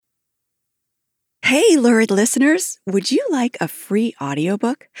Hey, lurid listeners, would you like a free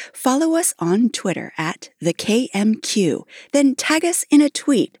audiobook? Follow us on Twitter at the KMQ, then tag us in a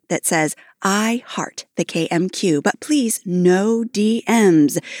tweet that says, I heart the KMQ, but please no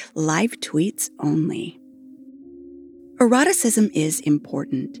DMs, live tweets only. Eroticism is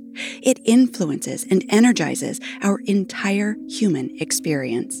important. It influences and energizes our entire human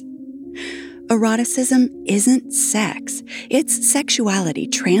experience. Eroticism isn't sex. It's sexuality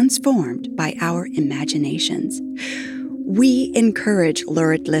transformed by our imaginations. We encourage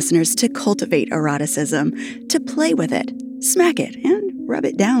lurid listeners to cultivate eroticism, to play with it, smack it, and rub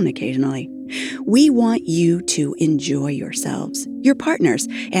it down occasionally. We want you to enjoy yourselves, your partners,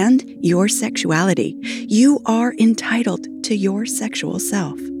 and your sexuality. You are entitled to your sexual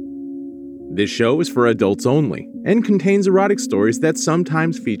self. This show is for adults only and contains erotic stories that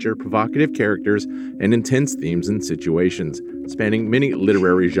sometimes feature provocative characters and intense themes and situations, spanning many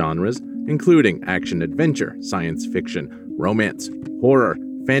literary genres, including action-adventure, science fiction, romance, horror,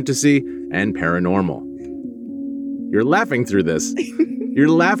 fantasy, and paranormal. You're laughing through this. You're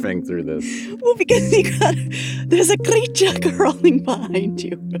laughing through this. Well, because there's a creature crawling behind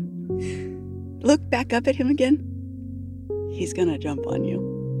you. Look back up at him again. He's gonna jump on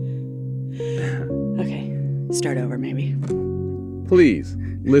you. Okay, start over maybe. Please,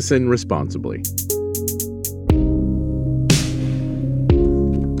 listen responsibly.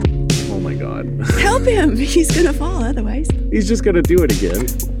 Oh my God. Help him! He's gonna fall otherwise. He's just gonna do it again.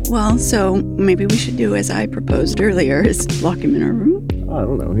 Well, so maybe we should do as I proposed earlier, is lock him in our room. I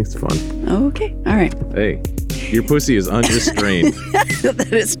don't know, he's fun. Okay, all right. Hey, your pussy is unrestrained.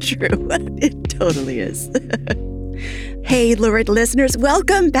 That is true. It totally is. Hey, lurid listeners,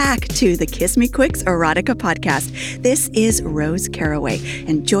 welcome back to the Kiss Me Quicks Erotica podcast. This is Rose Caraway,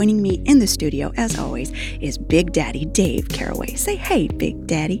 and joining me in the studio, as always, is Big Daddy Dave Caraway. Say hey, Big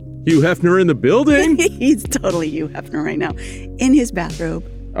Daddy. Hugh Hefner in the building? He's totally Hugh Hefner right now, in his bathrobe.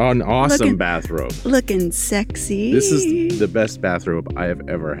 An awesome bathrobe. Looking sexy. This is the best bathrobe I have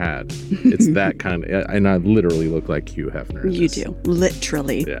ever had. It's that kind of, and I literally look like Hugh Hefner. You do,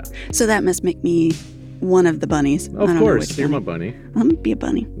 literally. Yeah. So that must make me one of the bunnies. Of course, you're my bunny. I'm gonna be a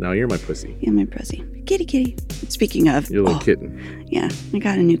bunny. No, you're my pussy. Yeah, my pussy. Kitty. Speaking of, your little kitten. Yeah, I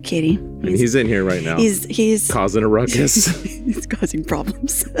got a new kitty. And he's in here right now. He's causing a ruckus. He's causing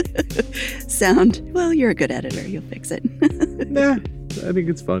problems. Sound. Well, you're a good editor. You'll fix it. Yeah, I think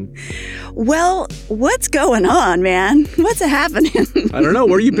it's fun. Well, what's going on, man? What's happening? I don't know.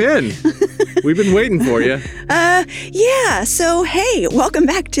 Where you been? We've been waiting for you. Yeah. So, hey, welcome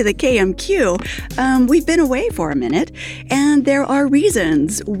back to the KMQ. We've been away for a minute, and there are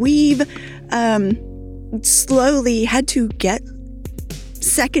reasons. We've slowly had to get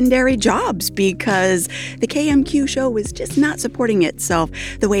secondary jobs because the KMQ show was just not supporting itself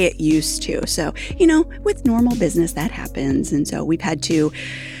the way it used to. So, with normal business, that happens. And so we've had to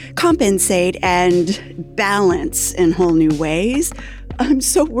compensate and balance in whole new ways. I'm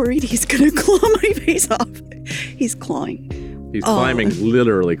so worried he's going to claw my face off. He's clawing. He's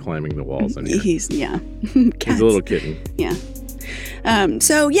literally climbing the walls in here. He's a little kitten. Yeah.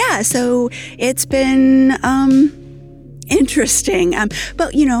 So it's been interesting.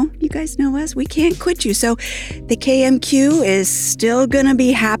 But you guys know us. We can't quit you. So the KMQ is still going to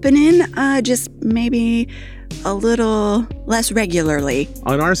be happening, just maybe a little less regularly.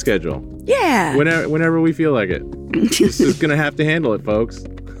 On our schedule. Yeah. Whenever we feel like it. This is going to have to handle it, folks.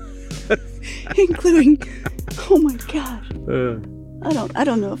 Including, oh my gosh. I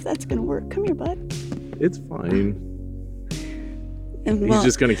don't know if that's going to work. Come here, bud. It's fine. Well, he's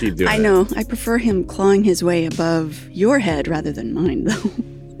just going to keep doing it. I know. I prefer him clawing his way above your head rather than mine, though.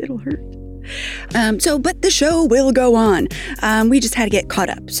 It'll hurt. But the show will go on. We just had to get caught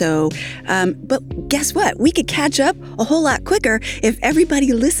up. But guess what? We could catch up a whole lot quicker if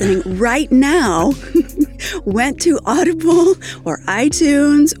everybody listening right now went to Audible or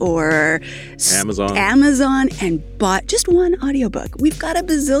iTunes or Amazon and bought just one audiobook. We've got a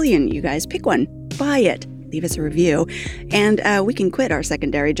bazillion, you guys. Pick one. Buy it. Leave us a review. And we can quit our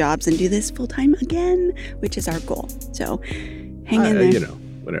secondary jobs and do this full-time again, which is our goal. So hang in there.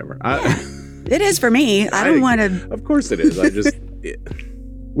 Whatever. It is for me. I don't want to. Of course it is.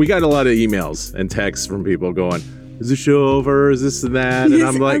 We got a lot of emails and texts from people going, is the show over? Is this and that? And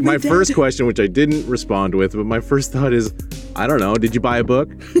I'm like, my first question, which I didn't respond with, but my first thought is, I don't know. Did you buy a book?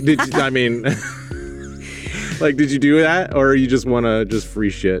 Did you do that? Or you just want to just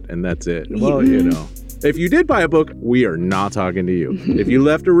free shit and that's it? Well, if you did buy a book, we are not talking to you. If you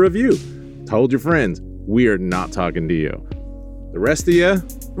left a review, told your friends, we are not talking to you. The rest of you,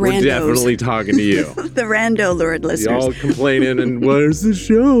 we're definitely talking to you. The rando lurid listeners. Y'all complaining and where's the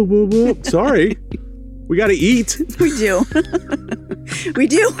show? Sorry. We got to eat. We do. We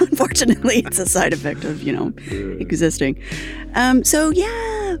do. Unfortunately, it's a side effect of, existing. So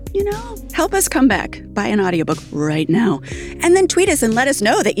yeah, help us come back. Buy an audiobook right now. And then tweet us and let us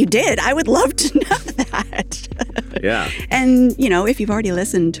know that you did. I would love to know that. Yeah. And, if you've already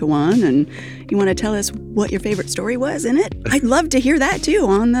listened to one and you want to tell us what your favorite story was in it, I'd love to hear that too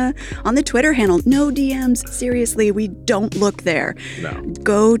on the Twitter handle. No DMs. Seriously, we don't look there. No.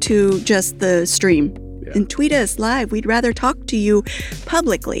 Go to just the stream. Yeah. And tweet us live. We'd rather talk to you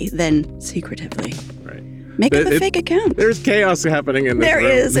publicly than secretively. Right. Make up a fake account. There's chaos happening in this room.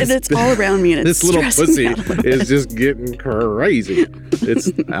 There is, and it's all around me, and it's this little pussy out. is just getting crazy.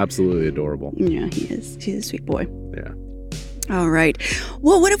 It's absolutely adorable. Yeah, he is. He's a sweet boy. Yeah. All right.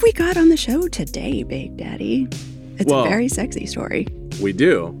 Well, what have we got on the show today, Big Daddy? It's a very sexy story. We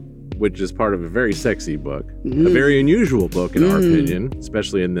do, which is part of a very sexy book. A very unusual book, in our opinion,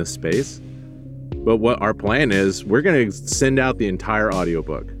 especially in this space. But what our plan is, we're going to send out the entire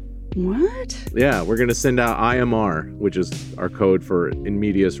audiobook. What? Yeah, we're going to send out IMR, which is our code for in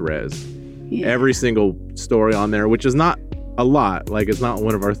medias res. Yeah. Every single story on there, which is not a lot. Like, it's not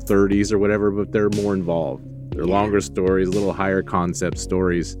one of our 30s or whatever, but they're more involved. They're longer stories, a little higher concept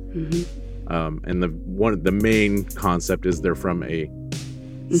stories. Mm-hmm. And the main concept is they're from a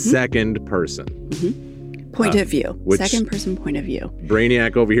second person. Mm-hmm. Point of view. Second person point of view.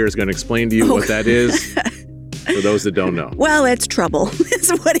 Brainiac over here is going to explain to you what that is for those that don't know. Well, it's trouble.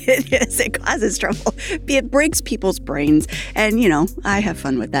 It's what it is. It causes trouble. It breaks people's brains. And, I have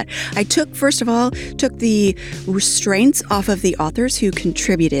fun with that. I first of all, took the restraints off of the authors who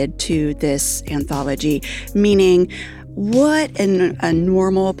contributed to this anthology, meaning what a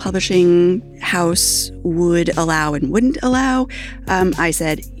normal publishing house would allow and wouldn't allow. I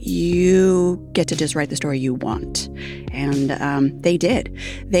said, you get to just write the story you want. And they did.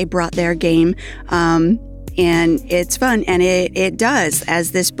 They brought their game. And it's fun. And it does,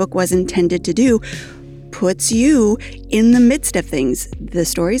 as this book was intended to do, puts you in the midst of things. The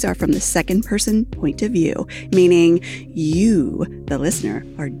stories are from the second person point of view, meaning you, the listener,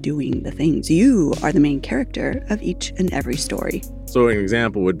 are doing the things. You are the main character of each and every story. So an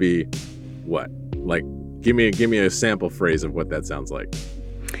example would be what? Like, give me a sample phrase of what that sounds like.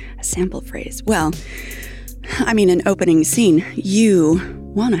 A sample phrase. Well, an opening scene. You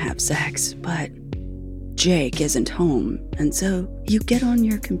want to have sex, but Jake isn't home, and so you get on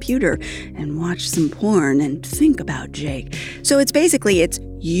your computer and watch some porn and think about Jake. So it's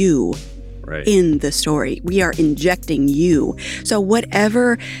you in the story. We are injecting you. So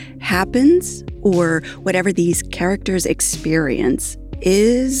whatever happens or whatever these characters experience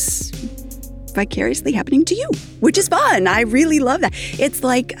is vicariously happening to you, which is fun. I really love that. It's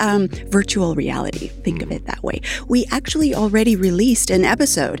like virtual reality. Think of it that way. We actually already released an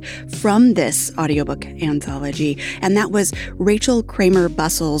episode from this audiobook anthology, and that was Rachel Kramer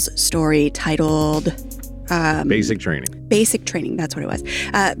Bussel's story titled Basic Training. Basic Training, that's what it was,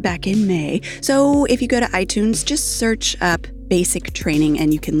 back in May. So if you go to iTunes, just search up Basic Training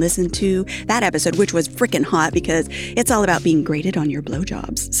and you can listen to that episode, which was freaking hot because it's all about being graded on your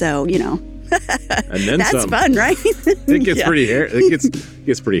blowjobs. So, and then that's some. Fun, right? It gets pretty hairy. It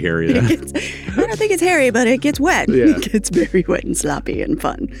gets pretty hairy. Yeah. I don't think it's hairy, but it gets wet. Yeah. It gets very wet and sloppy and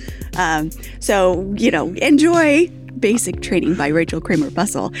fun. So enjoy Basic Training by Rachel Kramer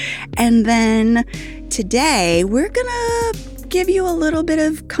Bussel. And then today we're gonna give you a little bit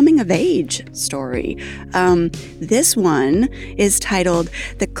of coming of age story. This one is titled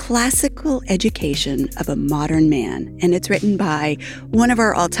The Classical Education of a Modern Man, and it's written by one of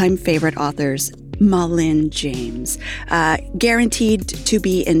our all-time favorite authors, Malin James. Guaranteed to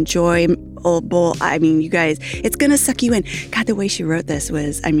be enjoyable. You guys, it's gonna suck you in. God, the way she wrote this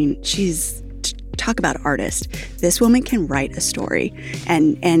was, she's talk about artist. This woman can write a story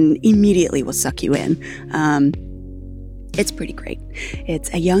and immediately will suck you in. It's pretty great.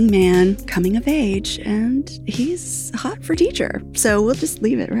 It's a young man coming of age, and he's hot for teacher. So we'll just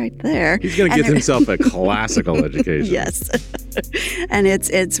leave it right there. He's going to get himself a classical education. Yes. And it's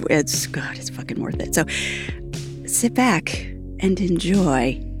God, it's fucking worth it. So sit back and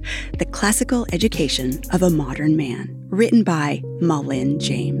enjoy The Classical Education of a Modern Man, written by Malin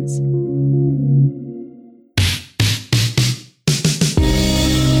James.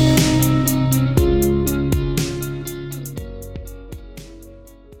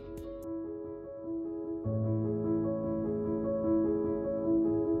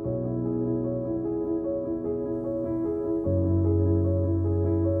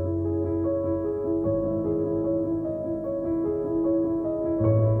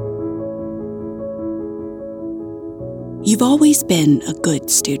 You've always been a good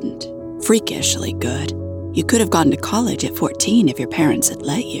student, freakishly good. You could have gone to college at 14 if your parents had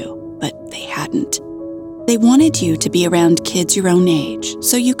let you, but they hadn't. They wanted you to be around kids your own age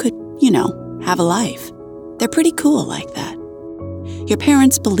so you could, have a life. They're pretty cool like that. Your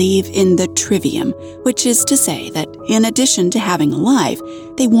parents believe in the trivium, which is to say that in addition to having a life,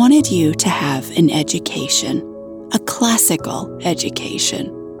 they wanted you to have an education, a classical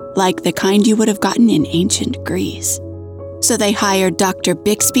education, like the kind you would have gotten in ancient Greece. So they hired Dr.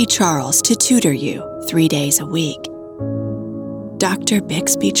 Bixby Charles to tutor you 3 days a week. Dr.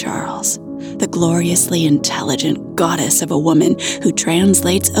 Bixby Charles, the gloriously intelligent goddess of a woman who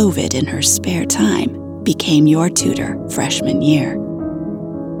translates Ovid in her spare time, became your tutor freshman year.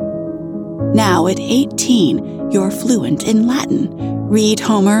 Now at 18, you're fluent in Latin, read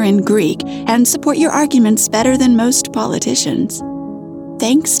Homer and Greek, and support your arguments better than most politicians.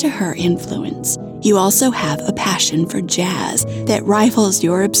 Thanks to her influence, you also have a passion for jazz that rivals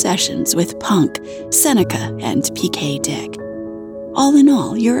your obsessions with punk, Seneca, and P.K. Dick. All in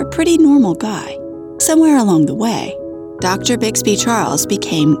all, you're a pretty normal guy. Somewhere along the way, Dr. Bixby Charles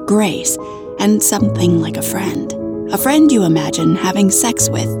became Grace and something like a friend you imagine having sex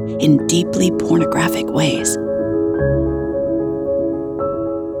with in deeply pornographic ways.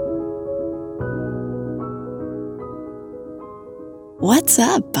 What's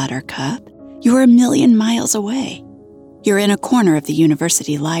up, Buttercup? You're a million miles away. You're in a corner of the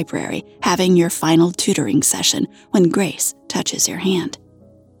university library, having your final tutoring session when Grace touches your hand.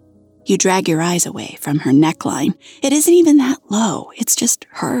 You drag your eyes away from her neckline. It isn't even that low, it's just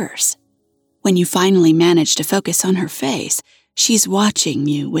hers. When you finally manage to focus on her face, she's watching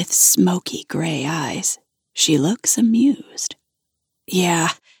you with smoky gray eyes. She looks amused. Yeah,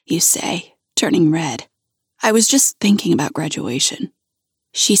 you say, turning red. I was just thinking about graduation.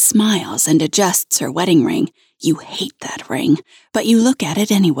 She smiles and adjusts her wedding ring. You hate that ring, but you look at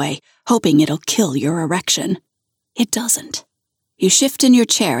it anyway, hoping it'll kill your erection. It doesn't. You shift in your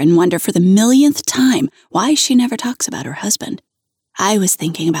chair and wonder for the millionth time why she never talks about her husband. I was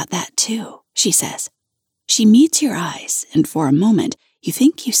thinking about that too, she says. She meets your eyes, and for a moment, you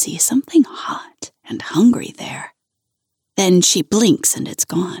think you see something hot and hungry there. Then she blinks and it's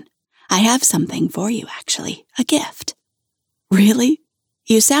gone. I have something for you, actually, a gift. Really?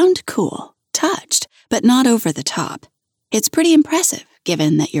 You sound cool, touched, but not over the top. It's pretty impressive,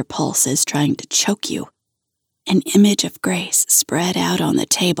 given that your pulse is trying to choke you. An image of Grace spread out on the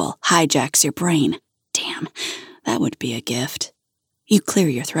table hijacks your brain. Damn, that would be a gift. You clear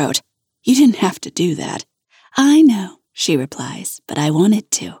your throat. You didn't have to do that. I know, she replies, but I wanted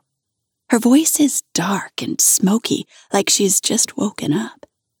to. Her voice is dark and smoky, like she's just woken up.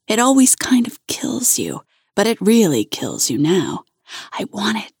 It always kind of kills you, but it really kills you now. I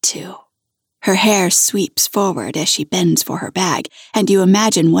wanted to. Her hair sweeps forward as she bends for her bag, and you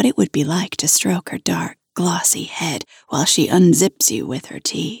imagine what it would be like to stroke her dark, glossy head while she unzips you with her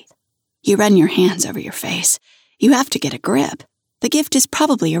teeth. You run your hands over your face. You have to get a grip. The gift is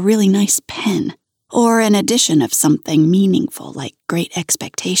probably a really nice pen, or an edition of something meaningful like Great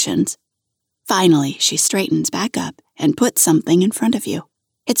Expectations. Finally, she straightens back up and puts something in front of you.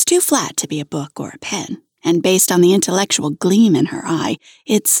 It's too flat to be a book or a pen, and based on the intellectual gleam in her eye,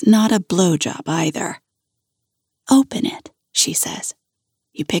 it's not a blowjob either. Open it, she says.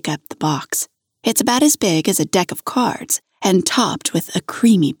 You pick up the box. It's about as big as a deck of cards and topped with a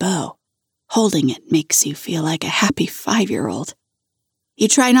creamy bow. Holding it makes you feel like a happy 5-year-old. You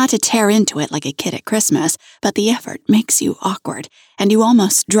try not to tear into it like a kid at Christmas, but the effort makes you awkward, and you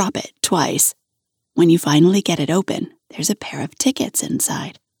almost drop it twice. When you finally get it open, there's a pair of tickets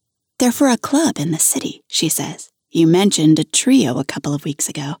inside. They're for a club in the city, she says. You mentioned a trio a couple of weeks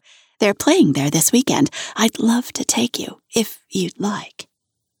ago. They're playing there this weekend. I'd love to take you, if you'd like.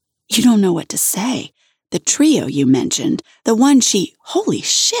 You don't know what to say. The trio you mentioned, the one she, holy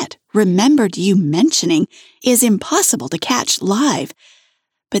shit, remembered you mentioning, is impossible to catch live.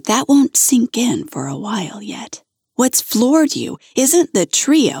 But that won't sink in for a while yet. What's floored you isn't the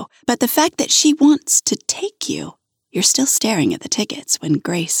trio, but the fact that she wants to take you. You're still staring at the tickets when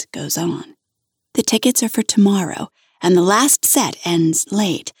Grace goes on. The tickets are for tomorrow, and the last set ends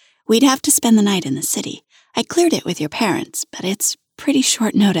late. We'd have to spend the night in the city. I cleared it with your parents, but it's pretty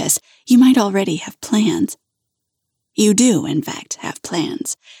short notice. You might already have plans. You do, in fact, have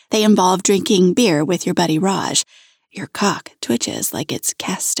plans. They involve drinking beer with your buddy Raj. Your cock twitches like it's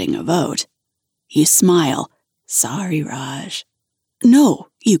casting a vote. You smile. Sorry, Raj. No,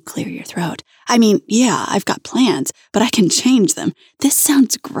 you clear your throat. I mean, yeah, I've got plans, but I can change them. This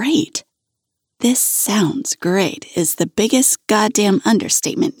sounds great. This sounds great is the biggest goddamn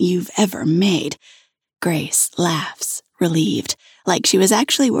understatement you've ever made. Grace laughs, relieved, like she was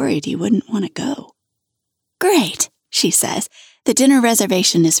actually worried you wouldn't want to go. "Great," she says. "The dinner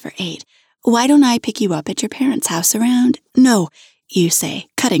reservation is for 8. Why don't I pick you up at your parents' house around—" "No," you say,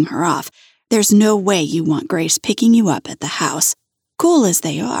 cutting her off. "There's no way you want Grace picking you up at the house. Cool as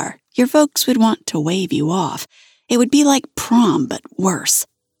they are, your folks would want to wave you off. It would be like prom, but worse."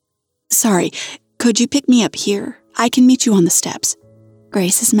 "Sorry, could you pick me up here? I can meet you on the steps."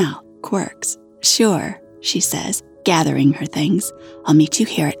 Grace's mouth quirks. "Sure," she says, gathering her things. "I'll meet you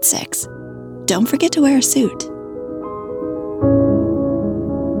here at 6. Don't forget to wear a suit."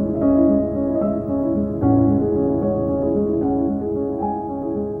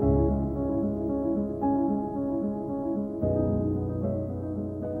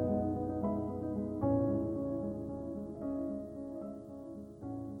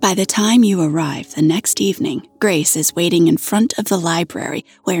 By the time you arrive the next evening, Grace is waiting in front of the library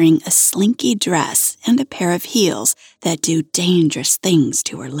wearing a slinky dress and a pair of heels that do dangerous things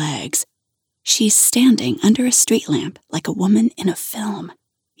to her legs. She's standing under a street lamp like a woman in a film.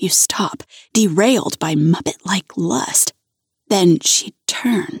 You stop, derailed by Muppet-like lust. Then she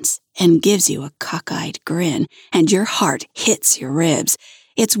turns and gives you a cockeyed grin, and your heart hits your ribs.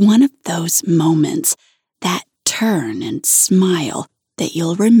 It's one of those moments, that turn and smile, that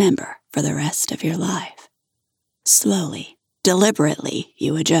you'll remember for the rest of your life. Slowly, deliberately,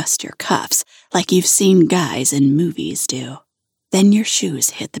 you adjust your cuffs like you've seen guys in movies do. Then your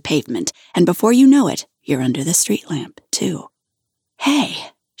shoes hit the pavement, and before you know it, you're under the street lamp, too.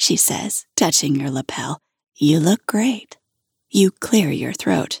 "Hey," she says, touching your lapel, "you look great." You clear your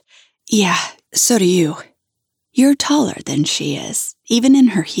throat. "Yeah, so do you." You're taller than she is, even in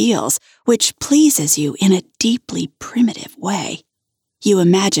her heels, which pleases you in a deeply primitive way. You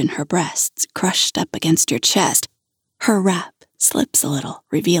imagine her breasts crushed up against your chest. Her wrap slips a little,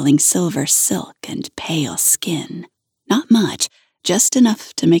 revealing silver silk and pale skin. Not much, just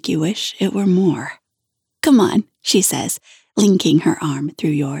enough to make you wish it were more. "Come on," she says, linking her arm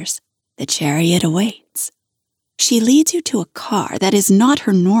through yours. "The chariot awaits." She leads you to a car that is not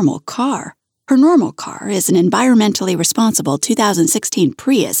her normal car. Her normal car is an environmentally responsible 2016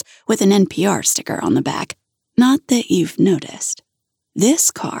 Prius with an NPR sticker on the back. Not that you've noticed.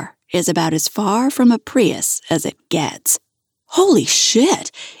 This car is about as far from a Prius as it gets. Holy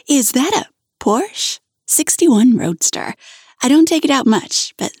shit! Is that a Porsche? 61 Roadster. I don't take it out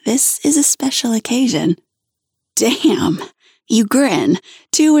much, but this is a special occasion. Damn! You grin,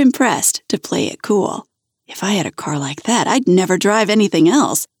 too impressed to play it cool. If I had a car like that, I'd never drive anything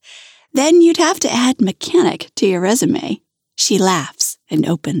else. Then you'd have to add mechanic to your resume. She laughs and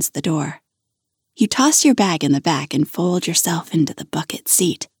opens the door. You toss your bag in the back and fold yourself into the bucket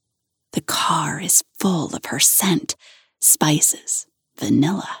seat. The car is full of her scent, spices,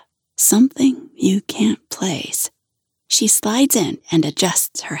 vanilla, something you can't place. She slides in and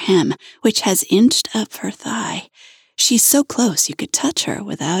adjusts her hem, which has inched up her thigh. She's so close you could touch her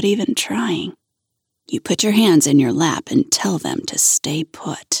without even trying. You put your hands in your lap and tell them to stay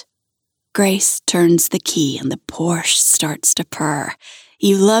put. Grace turns the key and the Porsche starts to purr.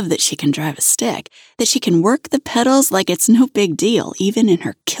 You love that she can drive a stick, that she can work the pedals like it's no big deal, even in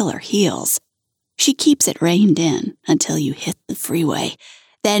her killer heels. She keeps it reined in until you hit the freeway.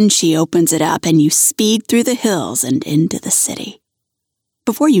 Then she opens it up and you speed through the hills and into the city.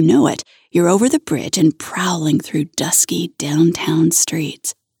 Before you know it, you're over the bridge and prowling through dusky downtown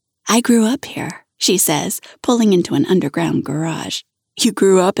streets. "I grew up here," she says, pulling into an underground garage. "You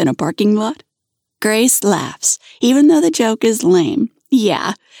grew up in a parking lot?" Grace laughs, even though the joke is lame.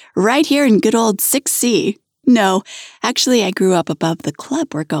 "Yeah, right here in good old 6C. No, actually I grew up above the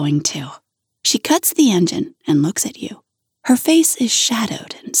club we're going to." She cuts the engine and looks at you. Her face is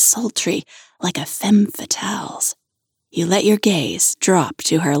shadowed and sultry like a femme fatale's. You let your gaze drop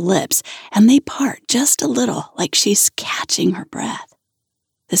to her lips, and they part just a little like she's catching her breath.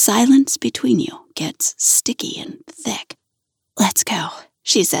 The silence between you gets sticky and thick. "Let's go,"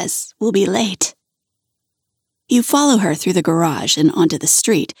 she says. "We'll be late." You follow her through the garage and onto the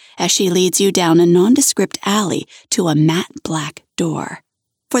street as she leads you down a nondescript alley to a matte black door.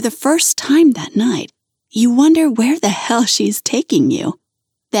 For the first time that night, you wonder where the hell she's taking you.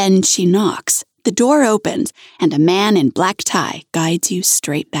 Then she knocks, the door opens, and a man in black tie guides you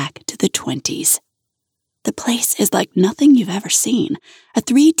straight back to the 20s. The place is like nothing you've ever seen. A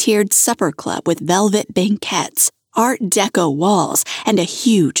 3-tiered supper club with velvet banquettes, Art Deco walls, and a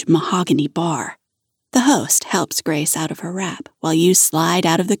huge mahogany bar. The host helps Grace out of her wrap while you slide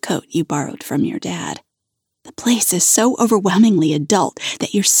out of the coat you borrowed from your dad. The place is so overwhelmingly adult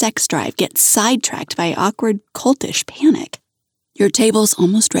that your sex drive gets sidetracked by awkward, cultish panic. "Your table's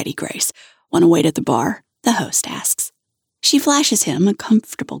almost ready, Grace. Want to wait at the bar?" the host asks. She flashes him a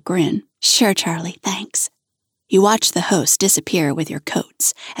comfortable grin. Sure, Charlie, thanks. You watch the host disappear with your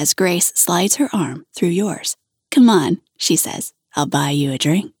coats as Grace slides her arm through yours. Come on, she says. I'll buy you a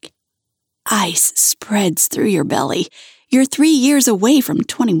drink. Ice spreads through your belly. You're 3 years away from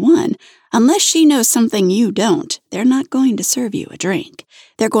 21. Unless she knows something you don't, they're not going to serve you a drink.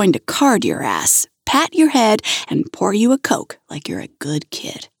 They're going to card your ass, pat your head, and pour you a Coke like you're a good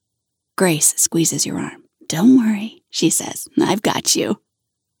kid. Grace squeezes your arm. Don't worry, she says. I've got you.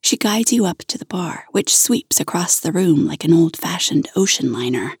 She guides you up to the bar, which sweeps across the room like an old-fashioned ocean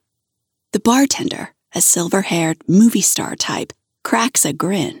liner. The bartender, a silver-haired movie star type, cracks a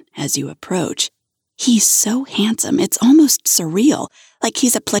grin as you approach. He's so handsome, it's almost surreal, like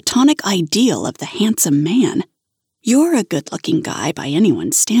he's a platonic ideal of the handsome man. You're a good-looking guy by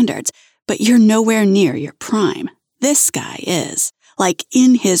anyone's standards, but you're nowhere near your prime. This guy is, like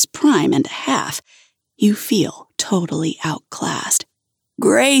in his prime and a half. You feel totally outclassed.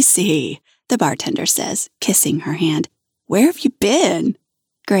 Gracie, the bartender says, kissing her hand. Where have you been?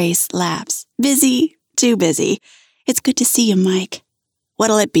 Grace laughs. Busy, too busy. It's good to see you, Mike.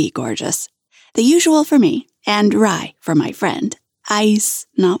 What'll it be, gorgeous? The usual for me, and rye for my friend. Ice,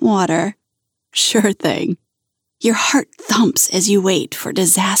 not water. Sure thing. Your heart thumps as you wait for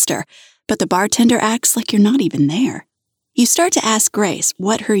disaster, but the bartender acts like you're not even there. You start to ask Grace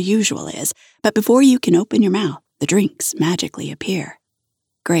what her usual is, but before you can open your mouth, the drinks magically appear.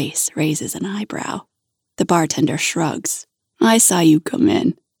 Grace raises an eyebrow. The bartender shrugs. I saw you come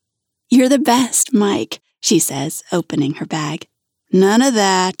in. You're the best, Mike, she says, opening her bag. None of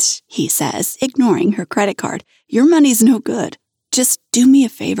that, he says, ignoring her credit card. Your money's no good. Just do me a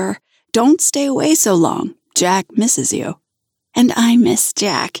favor. Don't stay away so long. Jack misses you. And I miss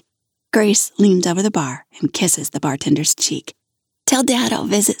Jack. Grace leans over the bar and kisses the bartender's cheek. Tell Dad I'll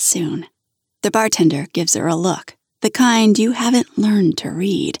visit soon. The bartender gives her a look, the kind you haven't learned to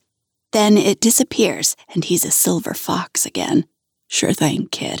read. Then it disappears, and he's a silver fox again. Sure thing,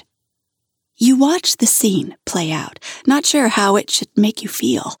 kid. You watch the scene play out, not sure how it should make you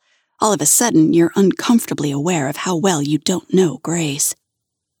feel. All of a sudden, you're uncomfortably aware of how well you don't know Grace.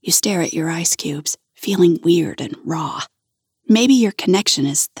 You stare at your ice cubes, feeling weird and raw. Maybe your connection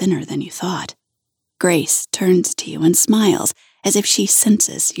is thinner than you thought. Grace turns to you and smiles, as if she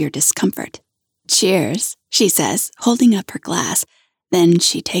senses your discomfort. Cheers, she says, holding up her glass. Then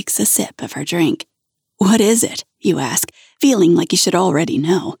she takes a sip of her drink. What is it? You ask, feeling like you should already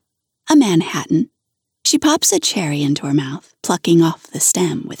know. A Manhattan. She pops a cherry into her mouth, plucking off the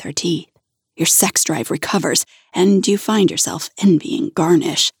stem with her teeth. Your sex drive recovers, and you find yourself envying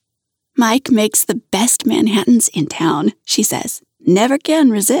Garnish. Mike makes the best Manhattans in town, she says. Never can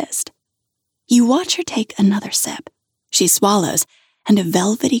resist. You watch her take another sip. She swallows, and a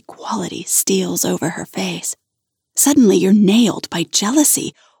velvety quality steals over her face. Suddenly you're nailed by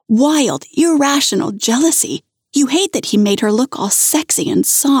jealousy, wild, irrational jealousy. You hate that he made her look all sexy and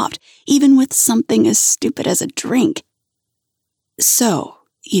soft, even with something as stupid as a drink. So,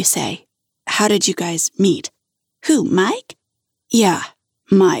 you say, how did you guys meet? Who, Mike? Yeah,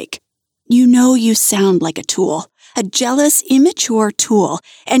 Mike. You know you sound like a tool, a jealous, immature tool,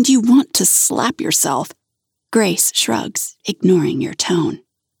 and you want to slap yourself. Grace shrugs, ignoring your tone.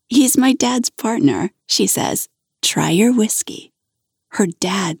 He's my dad's partner, she says. Try your whiskey. Her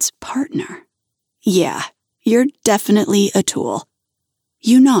dad's partner. Yeah, you're definitely a tool.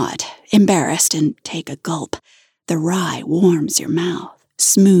 You nod, embarrassed, and take a gulp. The rye warms your mouth,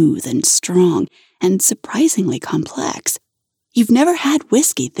 smooth and strong, and surprisingly complex. You've never had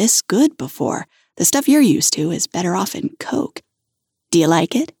whiskey this good before. The stuff you're used to is better off in Coke. Do you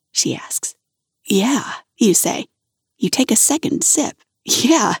like it? She asks. Yeah, you say. You take a second sip.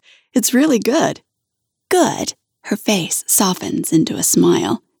 Yeah, it's really good. Good. Her face softens into a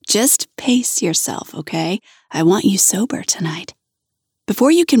smile. Just pace yourself, okay? I want you sober tonight.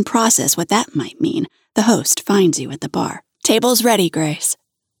 Before you can process what that might mean, the host finds you at the bar. Table's ready, Grace.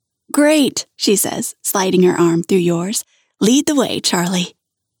 Great, she says, sliding her arm through yours. Lead the way, Charlie.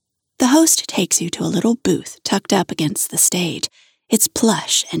 The host takes you to a little booth tucked up against the stage. It's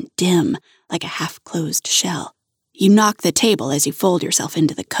plush and dim, like a half-closed shell. You knock the table as you fold yourself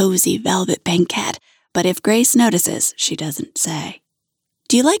into the cozy velvet banquette, but if Grace notices, she doesn't say.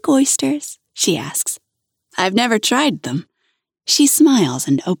 Do you like oysters? She asks. I've never tried them. She smiles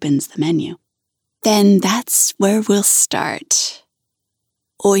and opens the menu. Then that's where we'll start.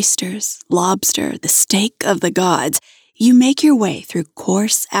 Oysters, lobster, the steak of the gods. You make your way through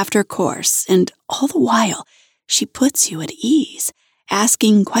course after course, and all the while, she puts you at ease,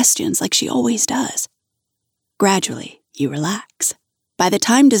 asking questions like she always does. Gradually, you relax. By the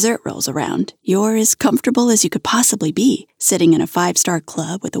time dessert rolls around, you're as comfortable as you could possibly be, sitting in a 5-star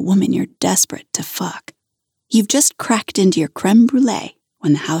club with a woman you're desperate to fuck. You've just cracked into your creme brulee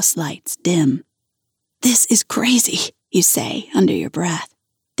when the house lights dim. "This is crazy," you say under your breath.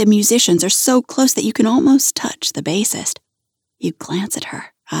 The musicians are so close that you can almost touch the bassist. You glance at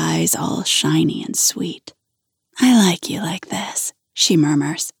her, eyes all shiny and sweet. "I like you like this," she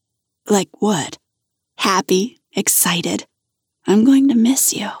murmurs. "Like what?" "Happy, excited. I'm going to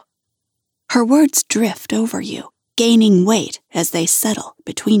miss you." Her words drift over you, gaining weight as they settle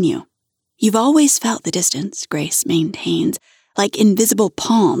between you. You've always felt the distance, Grace maintains, like invisible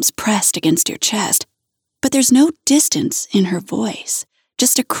palms pressed against your chest. But there's no distance in her voice,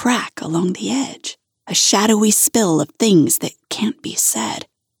 just a crack along the edge, a shadowy spill of things that can't be said.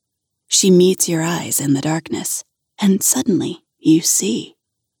 She meets your eyes in the darkness, and suddenly you see.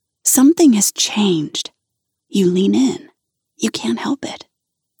 Something has changed. You lean in. You can't help it.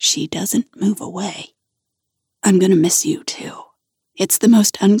 She doesn't move away. "I'm gonna miss you too." It's the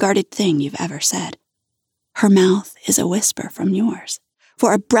most unguarded thing you've ever said. Her mouth is a whisper from yours.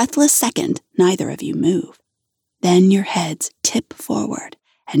 For a breathless second, neither of you move. Then your heads tip forward,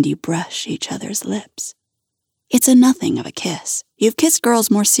 and you brush each other's lips. It's a nothing of a kiss. You've kissed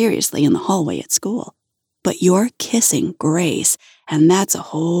girls more seriously in the hallway at school. But you're kissing Grace, and that's a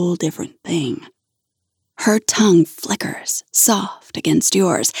whole different thing. Her tongue flickers, soft against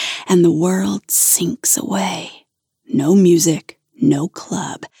yours, and the world sinks away. No music, no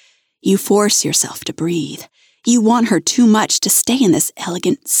club. You force yourself to breathe. You want her too much to stay in this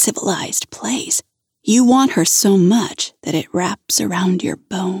elegant, civilized place. You want her so much that it wraps around your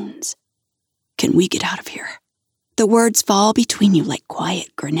bones. "Can we get out of here?" The words fall between you like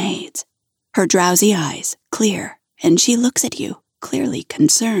quiet grenades. Her drowsy eyes clear, and she looks at you, clearly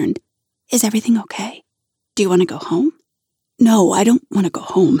concerned. "Is everything okay? Do you want to go home?" "No, I don't want to go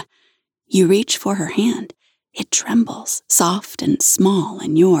home." You reach for her hand. It trembles, soft and small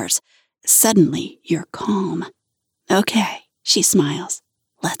in yours. Suddenly, you're calm. "Okay," she smiles.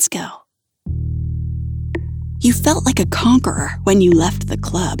 "Let's go." You felt like a conqueror when you left the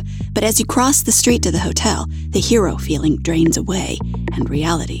club, but as you cross the street to the hotel, the hero feeling drains away and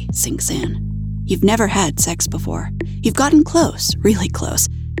reality sinks in. You've never had sex before. You've gotten close, really close,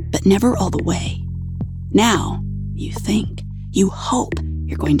 but never all the way. Now, you think, you hope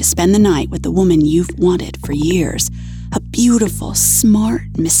you're going to spend the night with the woman you've wanted for years. A beautiful,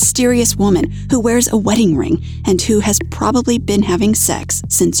 smart, mysterious woman who wears a wedding ring and who has probably been having sex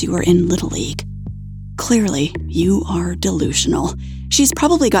since you were in Little League. Clearly, you are delusional. She's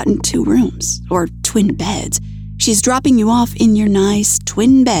probably gotten 2 rooms, or twin beds. She's dropping you off in your nice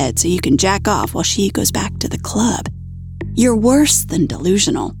twin bed so you can jack off while she goes back to the club. You're worse than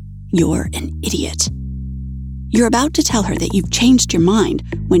delusional. You're an idiot. You're about to tell her that you've changed your mind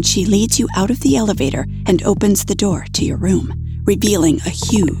when she leads you out of the elevator and opens the door to your room, revealing a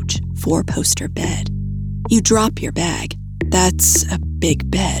huge 4-poster bed. You drop your bag. "That's a big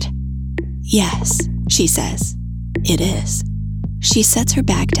bed." "Yes," she says. "It is." She sets her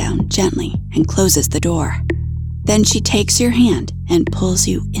bag down gently and closes the door. Then she takes your hand and pulls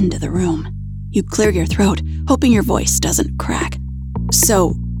you into the room. You clear your throat, hoping your voice doesn't crack.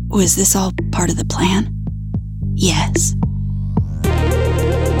 "So, was this all part of the plan?" "Yes."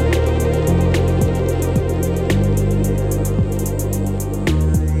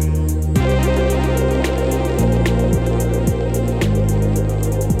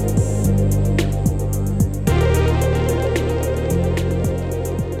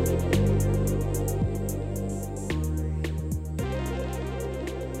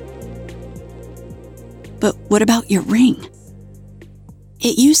 "But what about your ring?"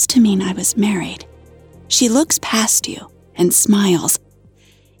 "It used to mean I was married." She looks past you and smiles.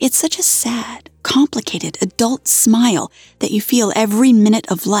 It's such a sad, complicated adult smile that you feel every minute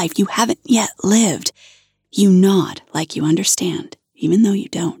of life you haven't yet lived. You nod like you understand, even though you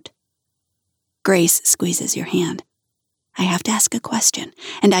don't. Grace squeezes your hand. "I have to ask a question,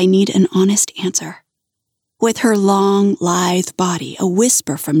 and I need an honest answer." With her long, lithe body, a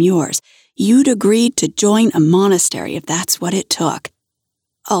whisper from yours, you'd agreed to join a monastery if that's what it took.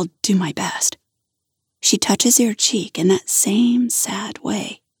 "I'll do my best." She touches your cheek in that same sad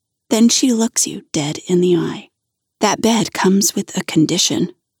way. Then she looks you dead in the eye. "That bed comes with a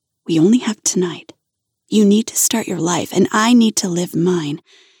condition. We only have tonight. You need to start your life, and I need to live mine.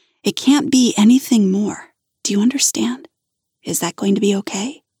 It can't be anything more. Do you understand? Is that going to be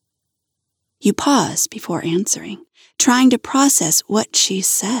okay?" You pause before answering, trying to process what she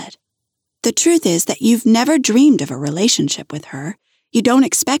said. The truth is that you've never dreamed of a relationship with her. You don't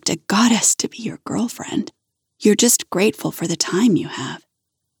expect a goddess to be your girlfriend. You're just grateful for the time you have.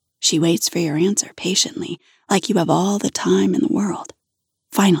 She waits for your answer patiently, like you have all the time in the world.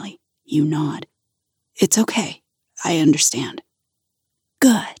 Finally, you nod. It's okay. I understand.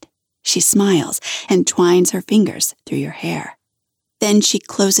 Good. She smiles and twines her fingers through your hair. Then she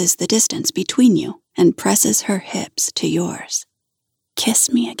closes the distance between you and presses her hips to yours.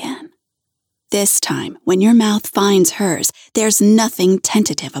 Kiss me again. This time, when your mouth finds hers, there's nothing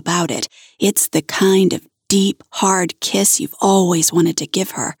tentative about it. It's the kind of deep, hard kiss you've always wanted to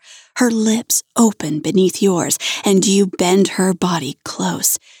give her. Her lips open beneath yours, and you bend her body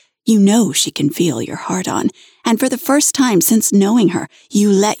close. You know she can feel your heart on, and for the first time since knowing her, you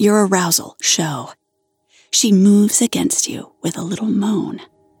let your arousal show. She moves against you with a little moan.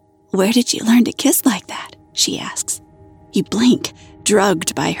 Where did you learn to kiss like that? She asks. You blink,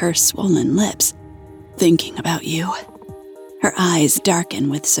 drugged by her swollen lips. Thinking about you. Her eyes darken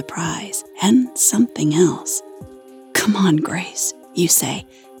with surprise and something else. Come on, Grace, you say.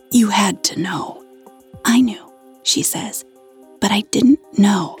 You had to know. I knew, she says, but I didn't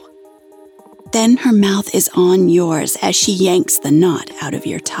know. Then her mouth is on yours as she yanks the knot out of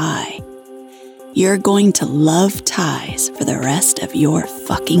your tie. You're going to love ties for the rest of your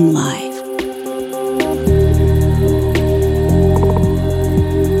fucking life.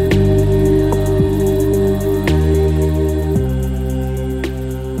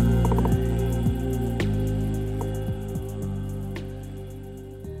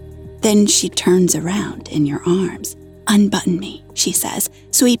 Then she turns around in your arms. Unbutton me, she says,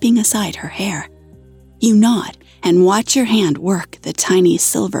 sweeping aside her hair. You nod and watch your hand work the tiny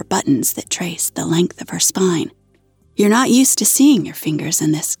silver buttons that trace the length of her spine. You're not used to seeing your fingers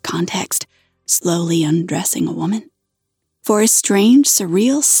in this context, slowly undressing a woman. For a strange,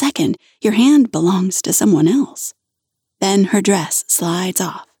 surreal second, your hand belongs to someone else. Then her dress slides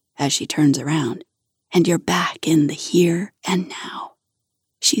off as she turns around, and you're back in the here and now.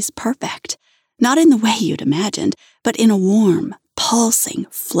 She's perfect, not in the way you'd imagined, but in a warm, pulsing,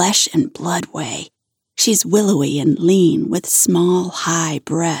 flesh and blood way. She's willowy and lean with small, high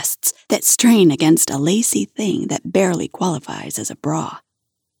breasts that strain against a lacy thing that barely qualifies as a bra.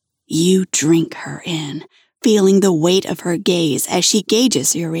 You drink her in, feeling the weight of her gaze as she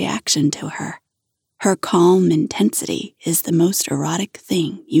gauges your reaction to her. Her calm intensity is the most erotic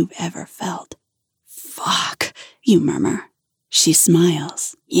thing you've ever felt. Fuck, you murmur. She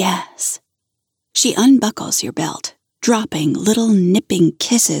smiles. Yes. She unbuckles your belt, dropping little nipping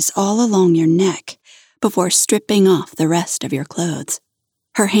kisses all along your neck before stripping off the rest of your clothes.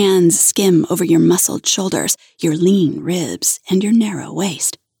 Her hands skim over your muscled shoulders, your lean ribs, and your narrow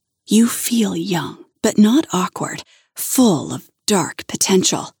waist. You feel young, but not awkward, full of dark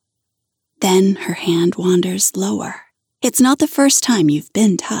potential. Then her hand wanders lower. It's not the first time you've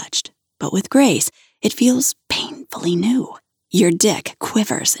been touched, but with Grace, it feels painfully new. Your dick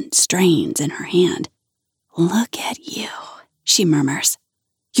quivers and strains in her hand. Look at you, she murmurs.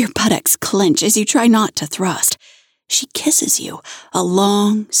 Your buttocks clench as you try not to thrust. She kisses you, a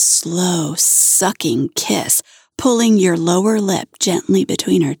long, slow, sucking kiss, pulling your lower lip gently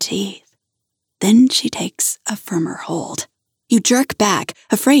between her teeth. Then she takes a firmer hold. You jerk back,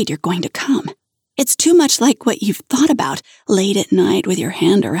 afraid you're going to come. It's too much like what you've thought about late at night with your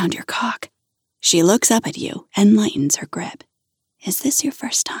hand around your cock. She looks up at you and lightens her grip. Is this your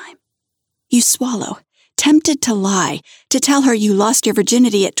first time? You swallow, tempted to lie, to tell her you lost your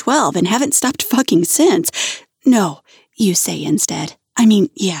virginity at 12 and haven't stopped fucking since. No, you say instead.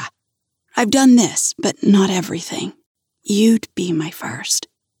 Yeah. I've done this, but not everything. You'd be my first.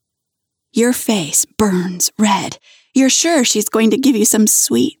 Your face burns red. You're sure she's going to give you some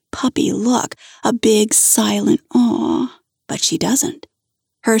sweet puppy look, a big silent aw, but she doesn't.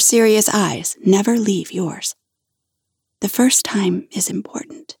 Her serious eyes never leave yours. The first time is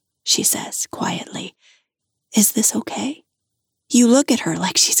important, she says quietly. Is this okay? You look at her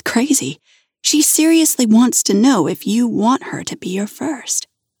like she's crazy. She seriously wants to know if you want her to be your first.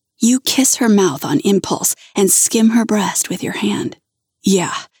 You kiss her mouth on impulse and skim her breast with your hand.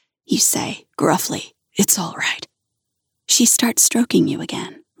 Yeah, you say gruffly. It's all right. She starts stroking you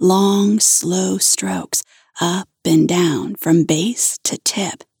again. Long, slow strokes, up and down from base to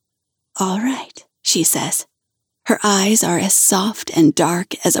tip. All right, she says. Her eyes are as soft and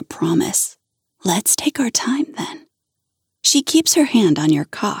dark as a promise. Let's take our time then. She keeps her hand on your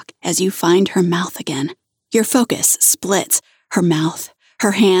cock as you find her mouth again. Your focus splits. Her mouth,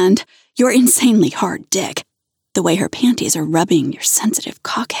 her hand, your insanely hard dick. The way her panties are rubbing your sensitive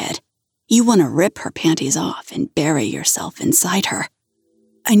cockhead. You want to rip her panties off and bury yourself inside her.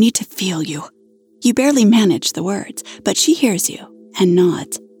 I need to feel you. You barely manage the words, but she hears you and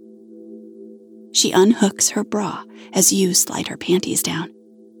nods. She unhooks her bra as you slide her panties down.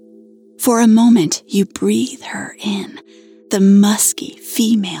 For a moment, you breathe her in, the musky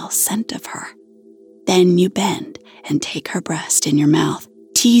female scent of her. Then you bend and take her breast in your mouth,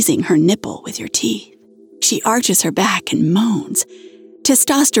 teasing her nipple with your teeth. She arches her back and moans.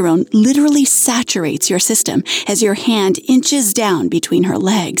 Testosterone literally saturates your system as your hand inches down between her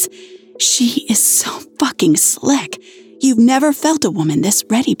legs. She is so fucking slick. You've never felt a woman this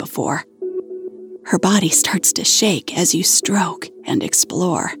ready before. Her body starts to shake as you stroke and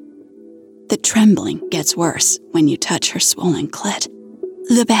explore. The trembling gets worse when you touch her swollen clit.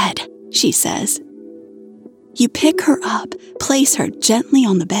 "The bed," she says. You pick her up, place her gently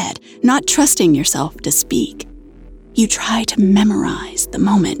on the bed, not trusting yourself to speak. You try to memorize the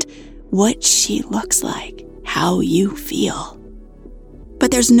moment, what she looks like, how you feel.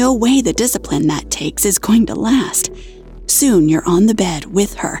 But there's no way the discipline that takes is going to last. Soon you're on the bed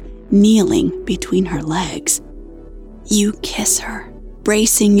with her, kneeling between her legs. You kiss her,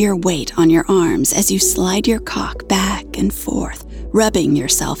 bracing your weight on your arms as you slide your cock back and forth, rubbing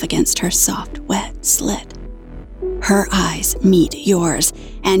yourself against her soft, wet slit. Her eyes meet yours,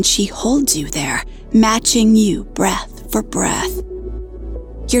 and she holds you there, matching you breath for breath.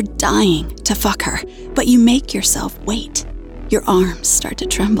 You're dying to fuck her, but you make yourself wait. Your arms start to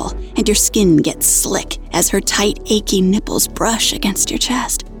tremble, and your skin gets slick as her tight, achy nipples brush against your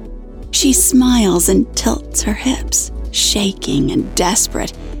chest. She smiles and tilts her hips. Shaking and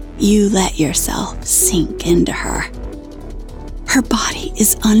desperate, you let yourself sink into her. Her body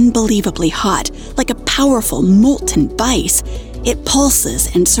is unbelievably hot, like a powerful molten vice. It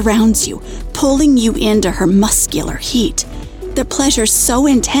pulses and surrounds you, pulling you into her muscular heat. The pleasure's so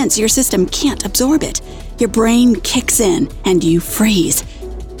intense your system can't absorb it. Your brain kicks in and you freeze.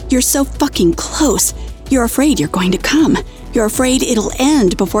 You're so fucking close. You're afraid you're going to come. You're afraid it'll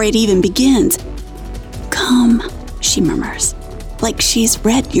end before it even begins. "Come," she murmurs, like she's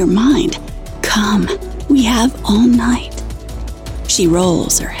read your mind. "Come, we have all night." She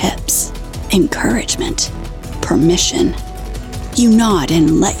rolls her hips. Encouragement. Permission. You nod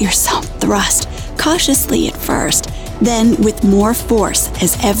and let yourself thrust, cautiously at first, then with more force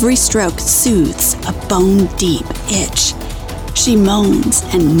as every stroke soothes a bone-deep itch. She moans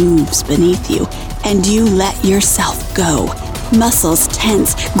and moves beneath you, and you let yourself go. Muscles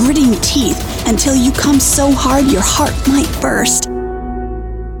tense, gritting teeth, until you come so hard your heart might burst.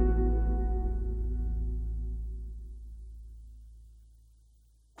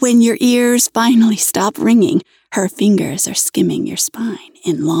 When your ears finally stop ringing, her fingers are skimming your spine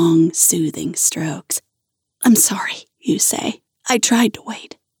in long, soothing strokes. "I'm sorry," you say. "I tried to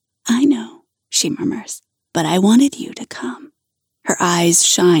wait." "I know," she murmurs, "but I wanted you to come." Her eyes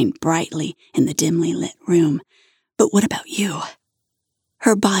shine brightly in the dimly lit room. "But what about you?"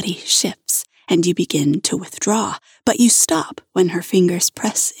 Her body shifts, and you begin to withdraw, but you stop when her fingers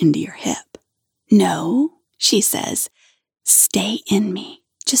press into your hip. "No," she says, "stay in me.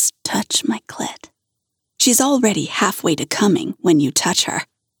 Just touch my clit." She's already halfway to coming when you touch her.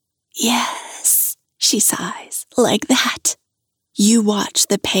 "Yes," she sighs, "like that." You watch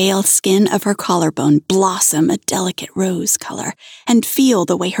the pale skin of her collarbone blossom a delicate rose color and feel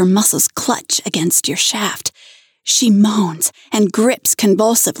the way her muscles clutch against your shaft. She moans and grips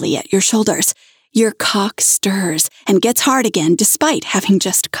convulsively at your shoulders. Your cock stirs and gets hard again despite having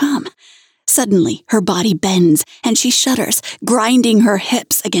just come. Suddenly, her body bends and she shudders, grinding her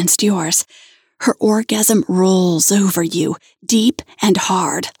hips against yours. Her orgasm rolls over you, deep and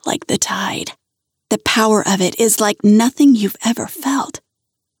hard like the tide. The power of it is like nothing you've ever felt.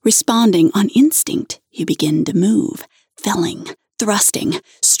 Responding on instinct, you begin to move, filling, thrusting,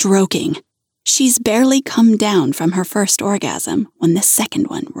 stroking. She's barely come down from her first orgasm when the second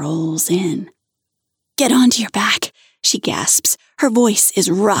one rolls in. "Get onto your back," she gasps. Her voice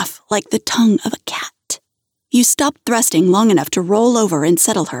is rough like the tongue of a cat. You stop thrusting long enough to roll over and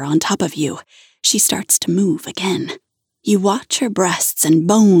settle her on top of you. She starts to move again. You watch her breasts and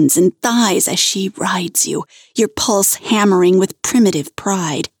bones and thighs as she rides you, your pulse hammering with primitive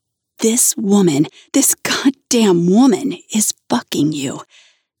pride. This woman, this goddamn woman, is fucking you.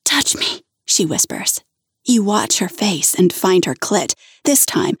 "Touch me," she whispers. You watch her face and find her clit. This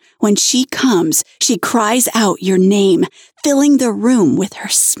time, when she comes, she cries out your name, filling the room with her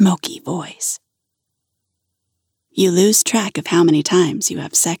smoky voice. You lose track of how many times you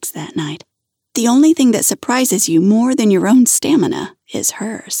have sex that night. The only thing that surprises you more than your own stamina is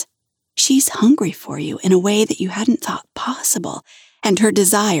hers. She's hungry for you in a way that you hadn't thought possible, and her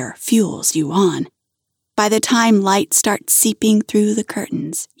desire fuels you on. By the time light starts seeping through the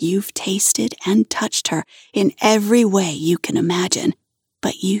curtains, you've tasted and touched her in every way you can imagine.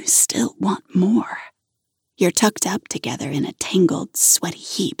 but you still want more. You're tucked up together in a tangled, sweaty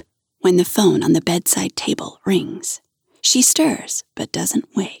heap when the phone on the bedside table rings. She stirs, but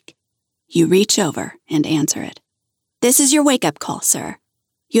doesn't wake. You reach over and answer it. "This is your wake-up call, sir."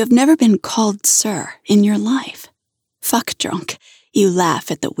 You have never been called sir in your life. Fuck drunk. You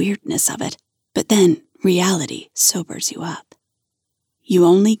laugh at the weirdness of it, but then reality sobers you up. You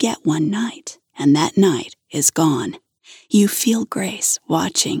only get one night, and that night is gone. You feel Grace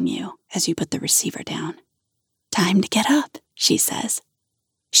watching you as you put the receiver down. "Time to get up," she says.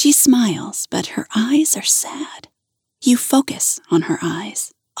 She smiles, but her eyes are sad. You focus on her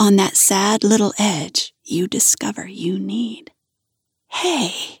eyes. On that sad little edge you discover you need.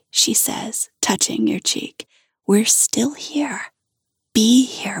 "Hey," she says, touching your cheek. "We're still here. Be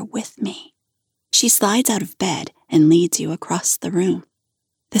here with me." She slides out of bed and leads you across the room.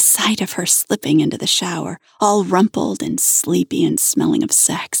 The sight of her slipping into the shower, all rumpled and sleepy and smelling of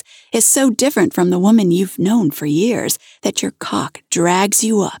sex, is so different from the woman you've known for years that your cock drags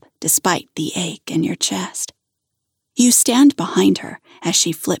you up despite the ache in your chest. You stand behind her as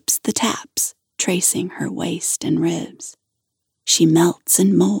she flips the taps, tracing her waist and ribs. She melts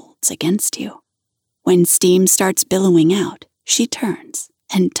and molds against you. When steam starts billowing out, she turns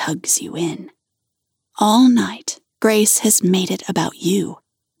and tugs you in. All night, Grace has made it about you,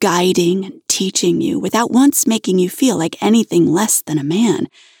 guiding and teaching you without once making you feel like anything less than a man.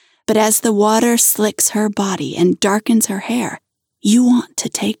 But as the water slicks her body and darkens her hair, you want to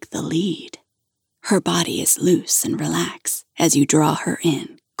take the lead. Her body is loose and relaxed as you draw her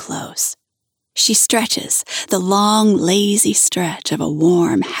in close. She stretches, the long, lazy stretch of a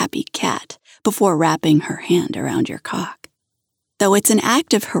warm, happy cat, before wrapping her hand around your cock. Though it's an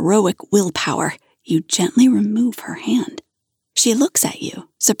act of heroic willpower, you gently remove her hand. She looks at you,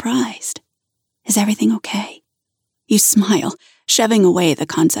 surprised. "Is everything okay?" You smile, shoving away the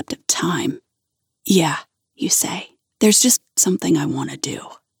concept of time. "Yeah," you say. "There's just something I want to do."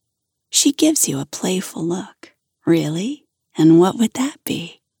 She gives you a playful look. "Really? And what would that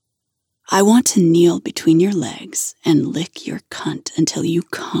be?" "I want to kneel between your legs and lick your cunt until you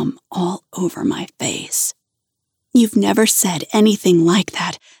come all over my face." You've never said anything like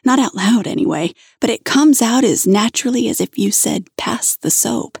that, not out loud anyway, but it comes out as naturally as if you said, "Pass the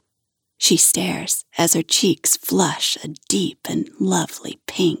soap." She stares as her cheeks flush a deep and lovely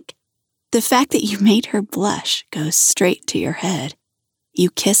pink. The fact that you made her blush goes straight to your head. You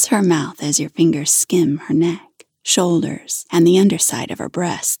kiss her mouth as your fingers skim her neck, shoulders, and the underside of her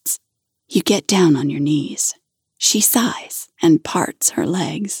breasts. You get down on your knees. She sighs and parts her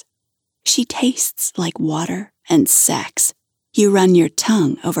legs. She tastes like water and sex. You run your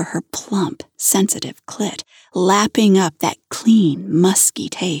tongue over her plump, sensitive clit, lapping up that clean, musky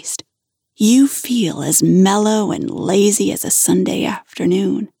taste. You feel as mellow and lazy as a Sunday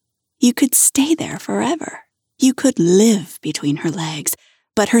afternoon. You could stay there forever. You could live between her legs,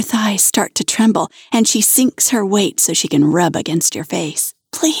 but her thighs start to tremble, and she sinks her weight so she can rub against your face.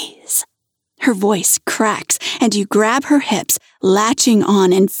 "Please." Her voice cracks, and you grab her hips, latching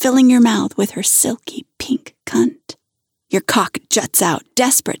on and filling your mouth with her silky pink cunt. Your cock juts out,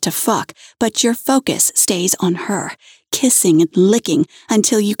 desperate to fuck, but your focus stays on her, kissing and licking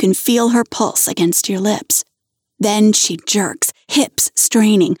until you can feel her pulse against your lips. Then she jerks, hips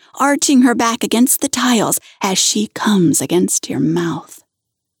straining, arching her back against the tiles as she comes against your mouth.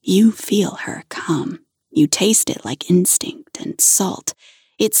 You feel her come. You taste it like instinct and salt.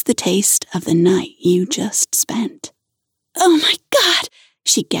 It's the taste of the night you just spent. "Oh my God,"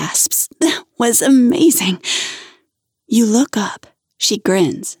 she gasps. "That was amazing." You look up. She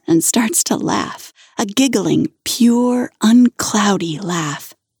grins and starts to laugh, a giggling, pure, uncloudy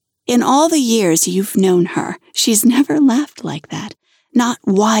laugh. In all the years you've known her, she's never laughed like that. Not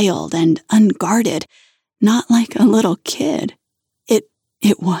wild and unguarded. Not like a little kid.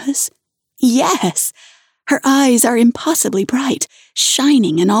 It was? Yes. Her eyes are impossibly bright,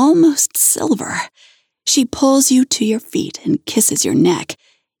 shining and almost silver. She pulls you to your feet and kisses your neck.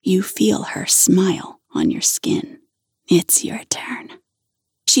 You feel her smile on your skin. It's your turn.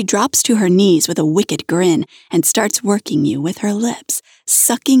 She drops to her knees with a wicked grin and starts working you with her lips,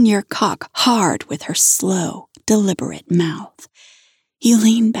 sucking your cock hard with her slow, deliberate mouth. You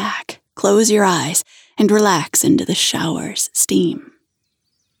lean back, close your eyes, and relax into the shower's steam.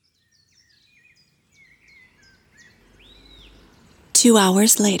 2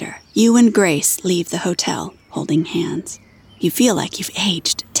 hours later, you and Grace leave the hotel, holding hands. You feel like you've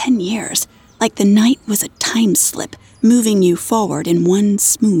aged 10 years, like the night was a time slip, moving you forward in one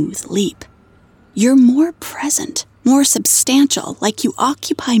smooth leap. You're more present, more substantial, like you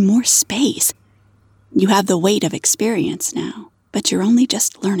occupy more space. You have the weight of experience now, but you're only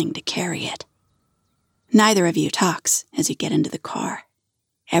just learning to carry it. Neither of you talks as you get into the car.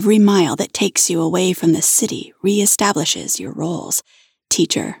 Every mile that takes you away from the city reestablishes your roles: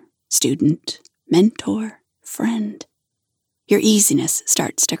 teacher, student, mentor, friend. Your easiness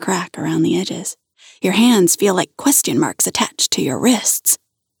starts to crack around the edges. Your hands feel like question marks attached to your wrists.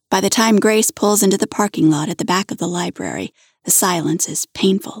 By the time Grace pulls into the parking lot at the back of the library, the silence is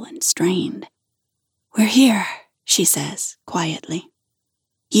painful and strained. "We're here," she says quietly.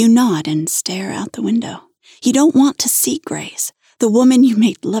 You nod and stare out the window. You don't want to see Grace, the woman you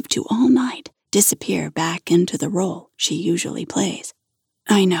made love to all night, disappear back into the role she usually plays.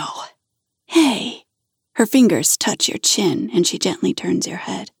 "I know." "Hey." Her fingers touch your chin and she gently turns your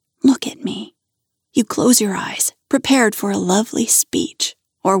head. "Look at me." You close your eyes, prepared for a lovely speech,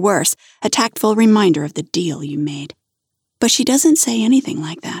 or worse, a tactful reminder of the deal you made. But she doesn't say anything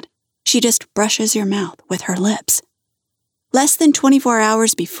like that. She just brushes your mouth with her lips. Less than 24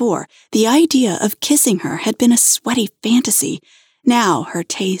 hours before, the idea of kissing her had been a sweaty fantasy. Now her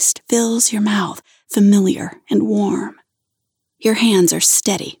taste fills your mouth, familiar and warm. Your hands are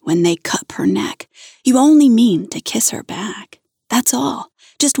steady when they cup her neck. You only mean to kiss her back. That's all.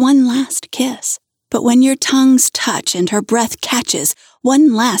 Just one last kiss. But when your tongues touch and her breath catches,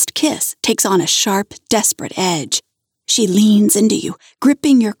 one last kiss takes on a sharp, desperate edge. She leans into you,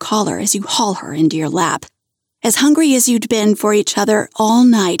 gripping your collar as you haul her into your lap. As hungry as you'd been for each other all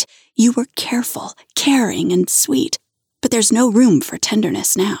night, you were careful, caring, and sweet. But there's no room for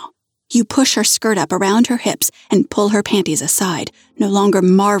tenderness now. You push her skirt up around her hips and pull her panties aside, no longer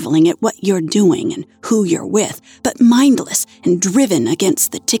marveling at what you're doing and who you're with, but mindless and driven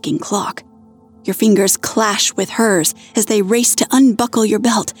against the ticking clock. Your fingers clash with hers as they race to unbuckle your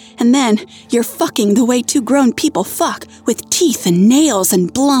belt, and then you're fucking the way two grown people fuck, with teeth and nails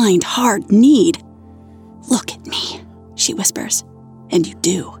and blind, hard need. "Look at me," she whispers, and you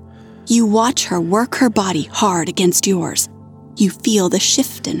do. You watch her work her body hard against yours. You feel the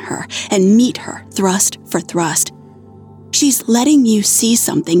shift in her and meet her thrust for thrust. She's letting you see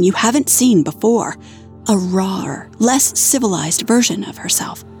something you haven't seen before, a rawer, less civilized version of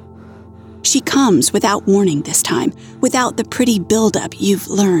herself. She comes without warning this time, without the pretty buildup you've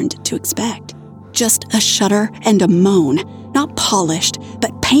learned to expect. Just a shudder and a moan, not polished,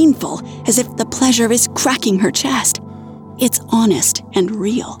 but painful, as if the pleasure is cracking her chest. It's honest and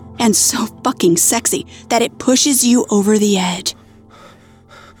real, and so fucking sexy that it pushes you over the edge.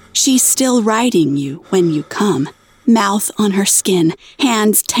 She's still riding you when you come, mouth on her skin,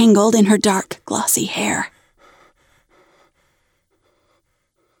 hands tangled in her dark, glossy hair.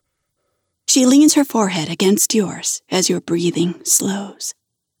 She leans her forehead against yours as your breathing slows.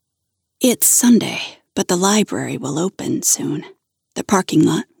 It's Sunday, but the library will open soon. The parking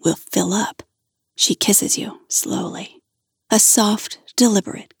lot will fill up. She kisses you slowly. A soft,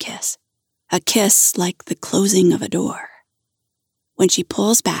 deliberate kiss. A kiss like the closing of a door. When she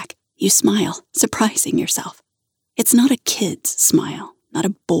pulls back, you smile, surprising yourself. It's not a kid's smile, not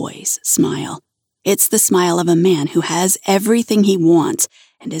a boy's smile. It's the smile of a man who has everything he wants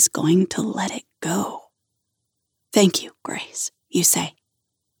and is going to let it go. "Thank you, Grace," you say.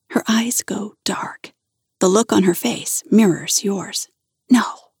 Her eyes go dark. The look on her face mirrors yours. "No,"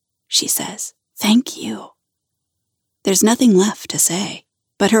 she says. "Thank you." There's nothing left to say,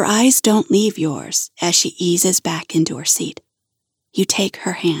 but her eyes don't leave yours as she eases back into her seat. You take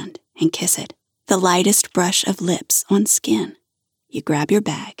her hand and kiss it, the lightest brush of lips on skin. You grab your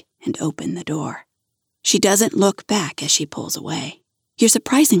bag and open the door. She doesn't look back as she pulls away. You're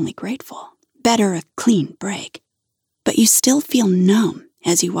surprisingly grateful. Better a clean break. But you still feel numb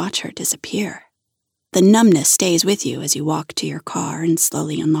as you watch her disappear. The numbness stays with you as you walk to your car and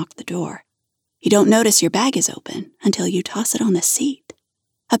slowly unlock the door. You don't notice your bag is open until you toss it on the seat.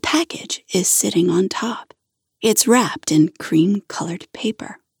 A package is sitting on top. It's wrapped in cream-colored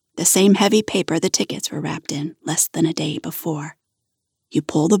paper, the same heavy paper the tickets were wrapped in less than a day before. You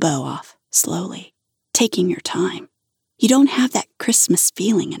pull the bow off, slowly, taking your time. You don't have that Christmas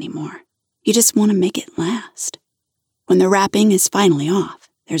feeling anymore. You just want to make it last. When the wrapping is finally off,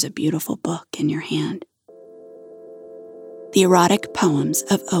 there's a beautiful book in your hand. The Erotic Poems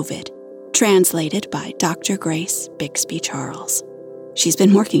of Ovid, translated by Dr. Grace Bixby Charles. She's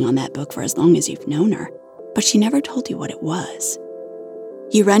been working on that book for as long as you've known her, but she never told you what it was.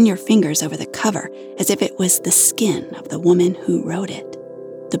 You run your fingers over the cover as if it was the skin of the woman who wrote it.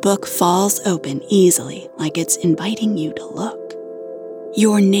 The book falls open easily, like it's inviting you to look.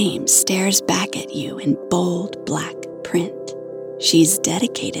 Your name stares back at you in bold black print. She's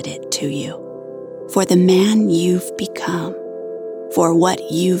dedicated it to you. For the man you've become. For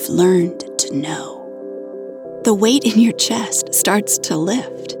what you've learned to know. The weight in your chest starts to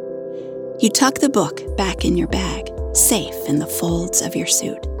lift. You tuck the book back in your bag, safe in the folds of your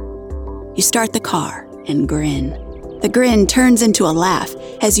suit. You start the car and grin. The grin turns into a laugh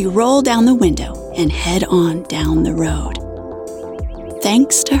as you roll down the window and head on down the road.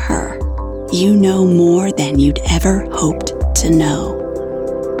 Thanks to her, you know more than you'd ever hoped to know.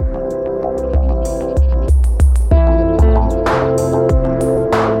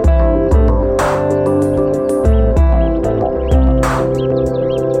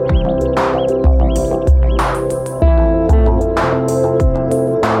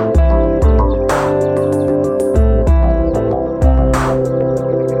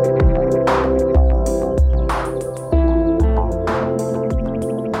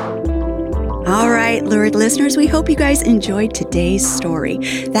 Lurid listeners, we hope you guys enjoyed today's story.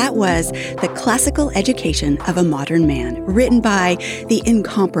 That was The Classical Education of a Modern Man, written by the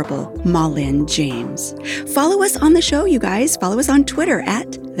incomparable Malin James. Follow us on the show, you guys. Follow us on Twitter at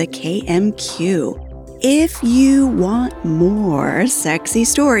the KMQ. If you want more sexy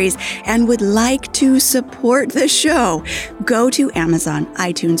stories and would like to support the show, go to Amazon,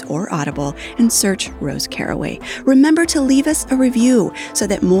 iTunes, or Audible and search Rose Caraway. Remember to leave us a review so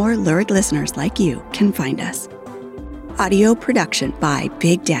that more lurid listeners like you can find us. Audio production by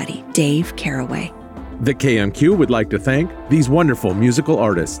Big Daddy Dave Caraway. The KMQ would like to thank these wonderful musical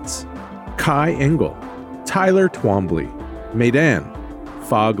artists: Kai Engel, Tyler Twombly, Maydan,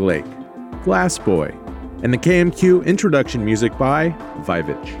 Fog Lake, Glass Boy, and the KMQ introduction music by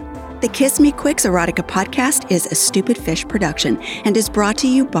Vivich. The Kiss Me Quicks Erotica podcast is a Stupid Fish production and is brought to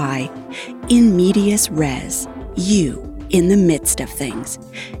you by In Medias Res, You in the Midst of Things.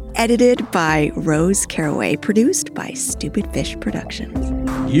 Edited by Rose Caraway, produced by Stupid Fish Productions.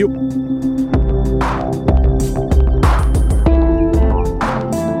 Yep.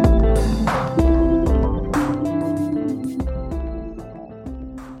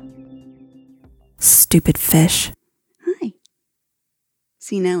 Stupid fish. Hi.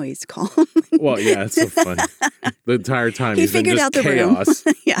 See, now he's calm. Well, yeah, it's so funny. The entire time he he's figured been just out the chaos.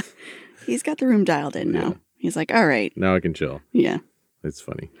 room. Yeah. He's got the room dialed in now. He's like, all right. Now I can chill. Yeah. It's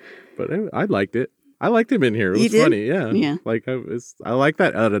funny. But I liked it. I liked him in here. It was funny. Yeah. Yeah. Like I like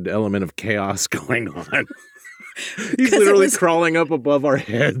that added element of chaos going on. He's literally crawling up above our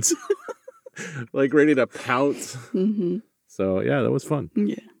heads. Like ready to pounce. Mm-hmm. So, yeah, that was fun.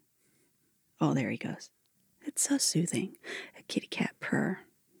 Yeah. Oh, there he goes. It's so soothing. A kitty cat purr.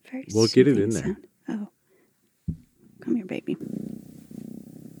 Very We'll get it in there. Sound. Oh. Come here, baby.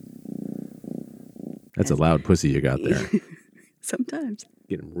 That's a loud pussy you got there. Sometimes.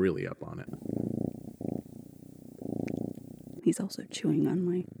 Get him really up on it. He's also chewing on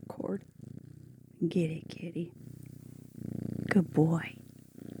my cord. Get it, kitty. Good boy.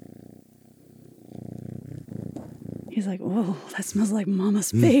 He's like, whoa, that smells like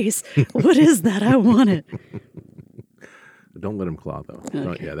Mama's face. What is that? I want it. Don't let him claw, though.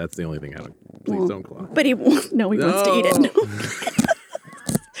 Okay. Yeah, that's the only thing I would. Please don't claw. But he won't. No, he wants to eat it. No.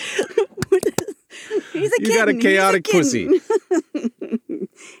 He's a kitten. You got a chaotic pussy.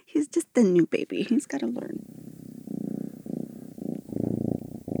 He's just a new baby. He's got to learn.